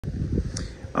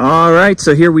All right,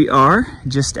 so here we are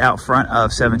just out front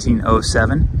of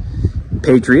 1707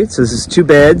 Patriot. So this is 2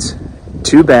 beds,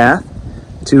 2 bath,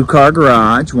 2-car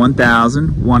garage,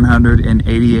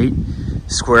 1,188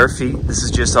 square feet. This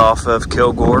is just off of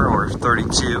Kilgore or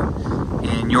 32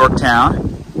 in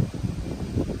Yorktown.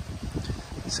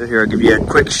 So here I'll give you a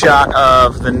quick shot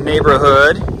of the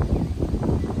neighborhood.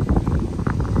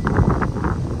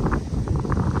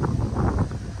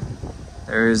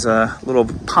 There's a little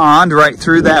pond right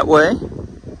through that way.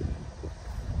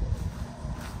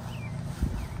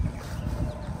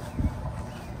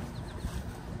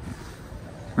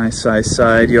 Nice sized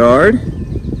side yard.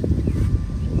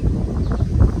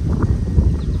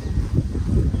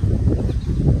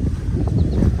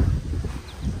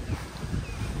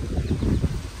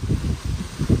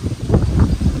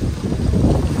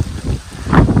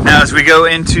 Now as we go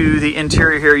into the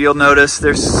interior here, you'll notice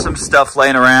there's some stuff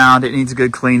laying around. It needs a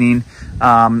good cleaning.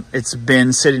 It's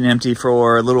been sitting empty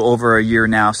for a little over a year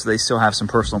now, so they still have some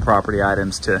personal property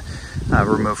items to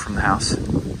remove from the house.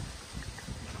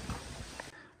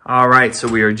 All right, so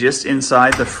we are just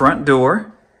inside the front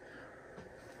door.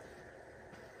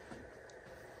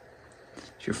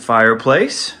 It's your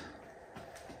fireplace.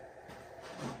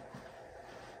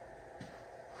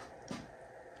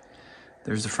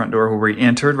 There's the front door where we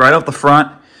entered. Right out the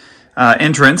front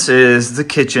entrance is the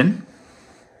kitchen.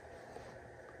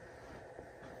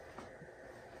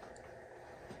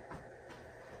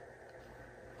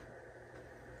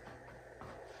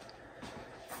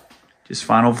 Just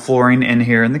final flooring in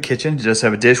here in the kitchen. It does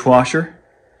have a dishwasher,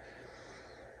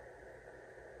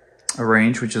 a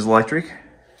range, which is electric,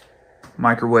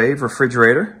 microwave,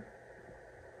 refrigerator.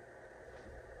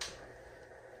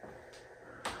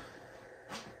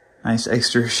 Nice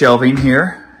extra shelving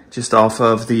here, just off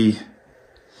of the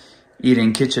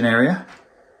eating kitchen area.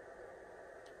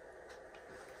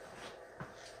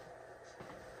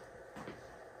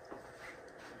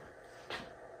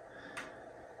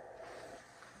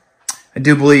 I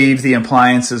do believe the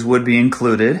appliances would be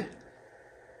included.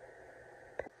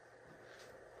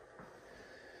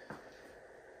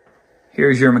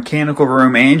 Here's your mechanical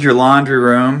room and your laundry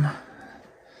room.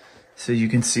 So you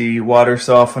can see water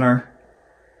softener,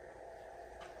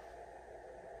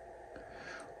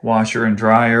 washer and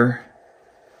dryer,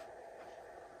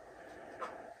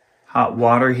 hot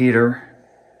water heater,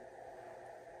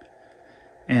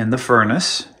 and the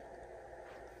furnace.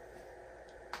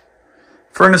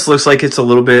 Furnace looks like it's a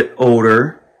little bit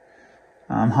older.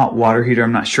 Hot water heater,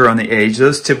 I'm not sure on the age.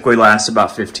 Those typically last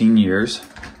about 15 years.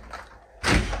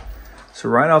 So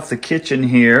right off the kitchen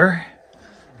here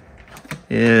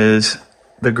is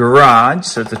the garage.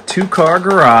 So it's a 2-car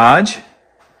garage.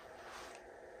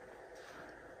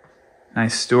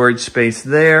 Nice storage space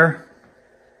there.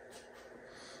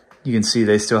 You can see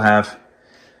they still have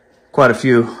quite a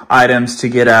few items to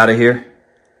get out of here.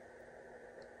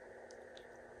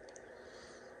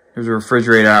 There's a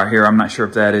refrigerator out here. I'm not sure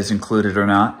if that is included or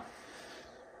not.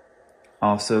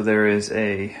 Also, there is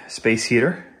a space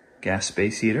heater, gas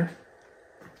space heater.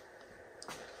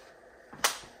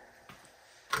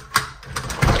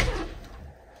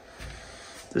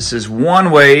 This is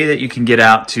one way that you can get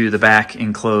out to the back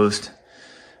enclosed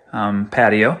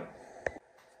patio.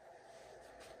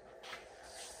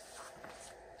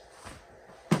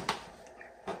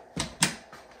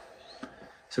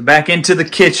 So back into the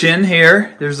kitchen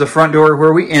here. There's the front door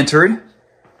where we entered.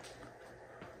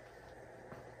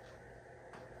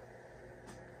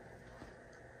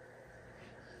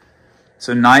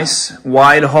 So nice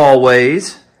wide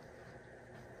hallways.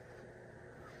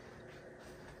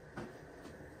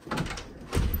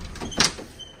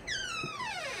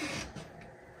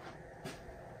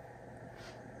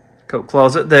 Coat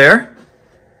closet there.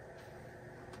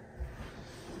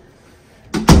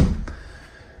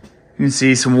 You can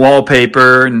see some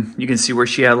wallpaper, and you can see where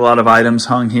she had a lot of items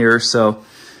hung here. So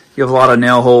you have a lot of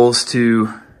nail holes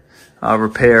to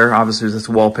repair. Obviously, this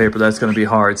wallpaper, that's going to be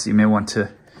hard, so you may want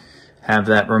to have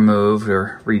that removed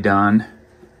or redone.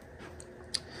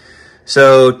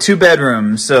 So 2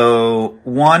 bedrooms. So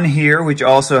one here, which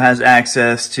also has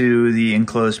access to the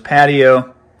enclosed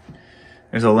patio.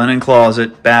 There's a linen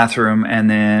closet, bathroom,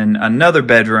 and then another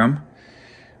bedroom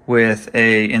with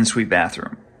a en-suite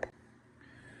bathroom.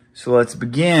 So let's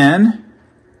begin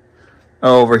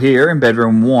over here in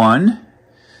bedroom 1.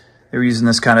 They're using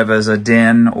this kind of as a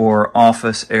den or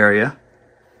office area.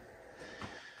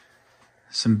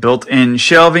 Some built-in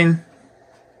shelving.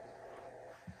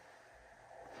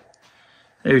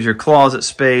 There's your closet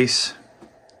space.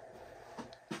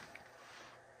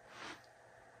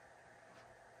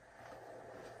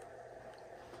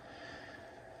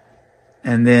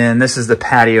 And then this is the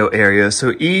patio area.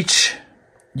 So each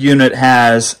unit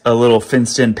has a little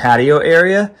fenced in patio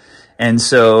area. And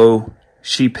so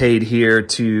she paid here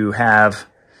to have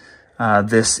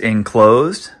this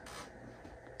enclosed.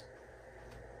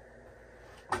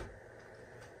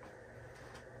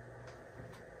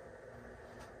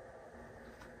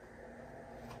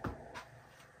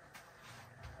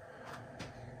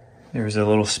 There's a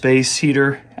little space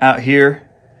heater out here.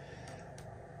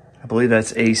 I believe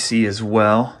that's AC as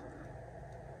well.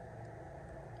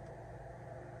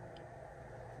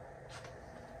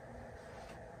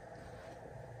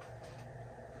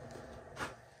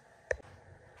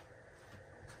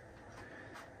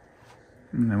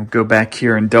 And then we'll go back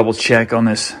here and double check on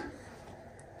this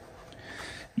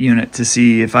unit to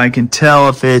see if I can tell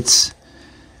if it's...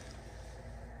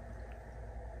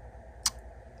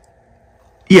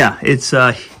 Yeah, it's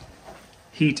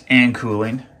heat and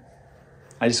cooling.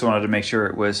 I just wanted to make sure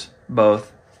it was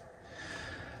both.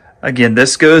 Again,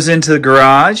 this goes into the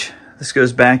garage. This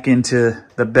goes back into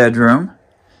the bedroom.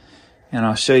 And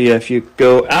I'll show you, if you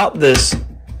go out this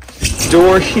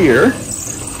door here,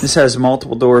 this has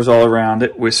multiple doors all around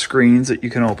it with screens that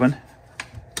you can open.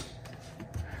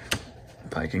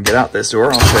 If I can get out this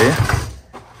door, I'll show you.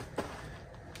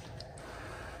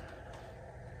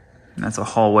 And that's a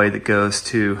hallway that goes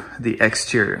to the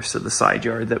exterior, so the side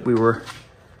yard that we were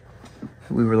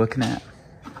looking at.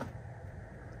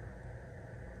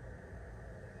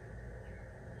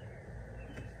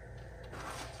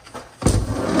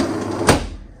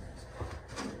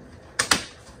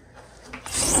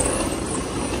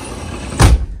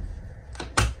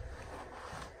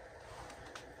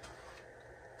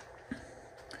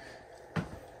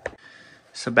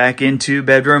 So back into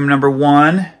bedroom number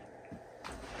 1.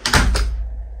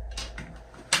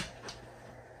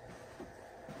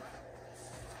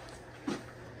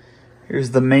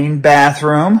 Here's the main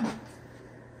bathroom.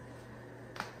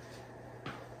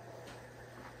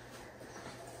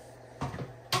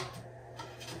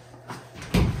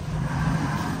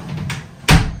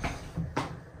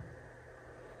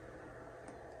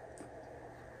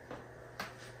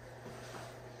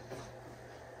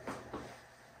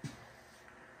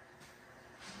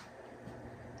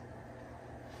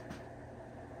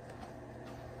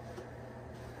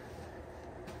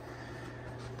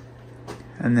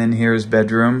 And then here's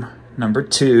bedroom number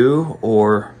 2,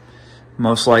 or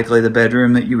most likely the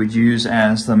bedroom that you would use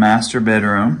as the master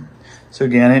bedroom. So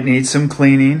again, it needs some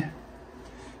cleaning.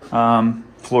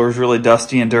 Floor is really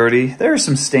dusty and dirty. There are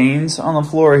some stains on the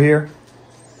floor here.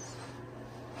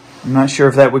 I'm not sure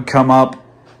if that would come up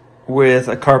with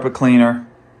a carpet cleaner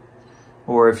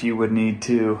or if you would need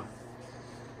to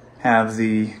have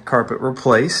the carpet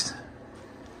replaced.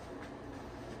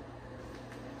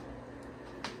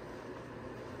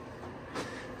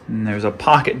 And there's a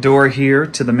pocket door here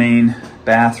to the main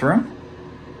bathroom.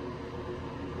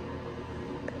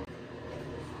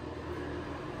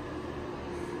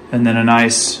 And then a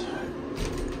nice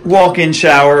walk-in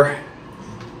shower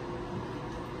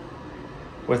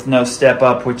with no step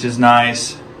up, which is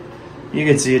nice. You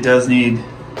can see it does need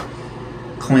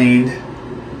cleaned.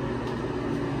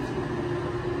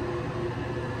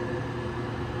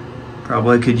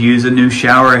 Probably could use a new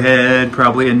shower head,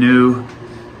 probably a new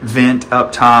vent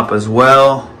up top as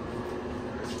well.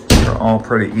 They're all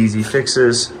pretty easy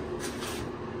fixes.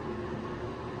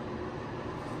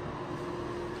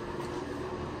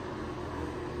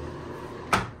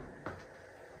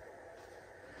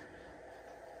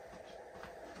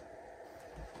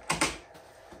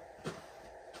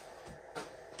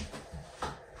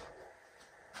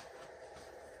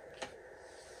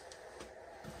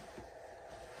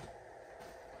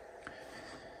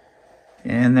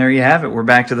 And there you have it. We're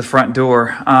back to the front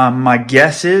door. My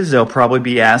guess is they'll probably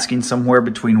be asking somewhere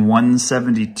between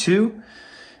 $172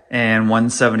 and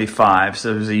 $175.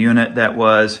 So there's a unit that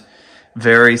was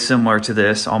very similar to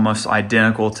this, almost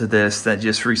identical to this, that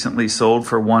just recently sold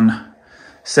for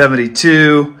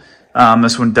 $172.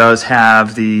 This one does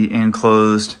have the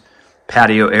enclosed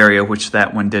patio area, which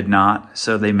that one did not.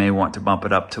 So they may want to bump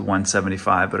it up to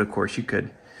 $175, but of course you could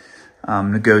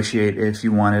negotiate if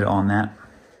you wanted on that.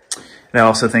 And I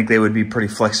also think they would be pretty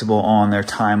flexible on their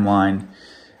timeline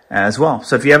as well.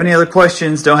 So if you have any other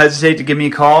questions, don't hesitate to give me a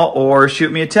call or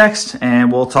shoot me a text, and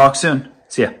we'll talk soon.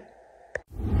 See ya.